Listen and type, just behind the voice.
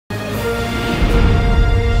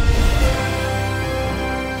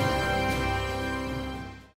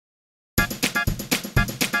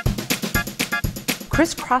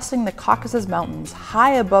Criss-crossing the Caucasus Mountains,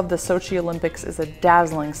 high above the Sochi Olympics, is a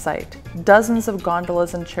dazzling sight. Dozens of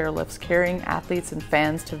gondolas and chairlifts carrying athletes and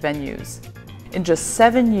fans to venues. In just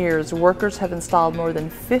 7 years, workers have installed more than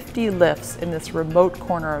 50 lifts in this remote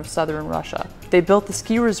corner of southern Russia. They built the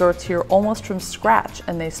ski resorts here almost from scratch,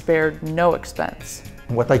 and they spared no expense.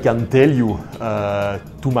 What I can tell you,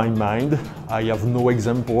 to my mind, I have no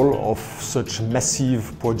example of such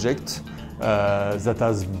massive project that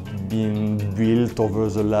has been built over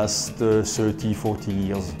the last 30-40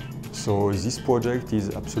 years. So this project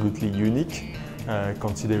is absolutely unique,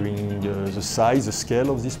 considering the size, the scale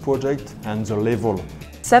of this project and the level.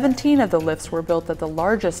 17 of the lifts were built at the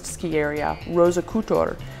largest ski area, Rosa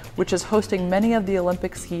Khutor, which is hosting many of the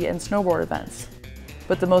Olympic ski and snowboard events.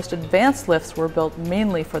 But the most advanced lifts were built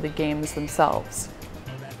mainly for the games themselves.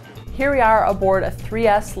 Here we are aboard a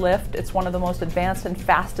 3S lift. It's one of the most advanced and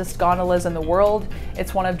fastest gondolas in the world.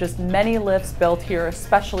 It's one of just many lifts built here,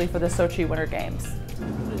 especially for the Sochi Winter Games.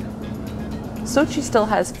 Sochi still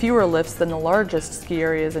has fewer lifts than the largest ski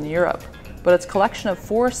areas in Europe, but its collection of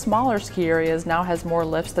 4 smaller ski areas now has more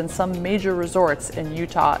lifts than some major resorts in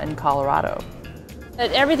Utah and Colorado.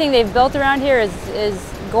 Everything they've built around here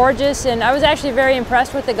is gorgeous, and I was actually very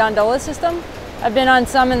impressed with the gondola system. I've been on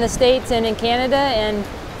some in the States and in Canada, and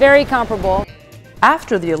very comparable.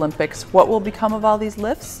 After the Olympics, what will become of all these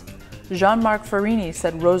lifts? Jean-Marc Farini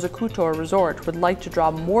said Rosa Khutor Resort would like to draw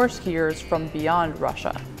more skiers from beyond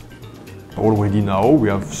Russia. Already now we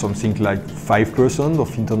have something like 5%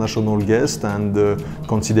 of international guests, and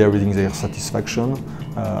considering their satisfaction,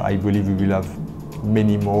 I believe we will have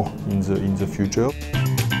many more in the future.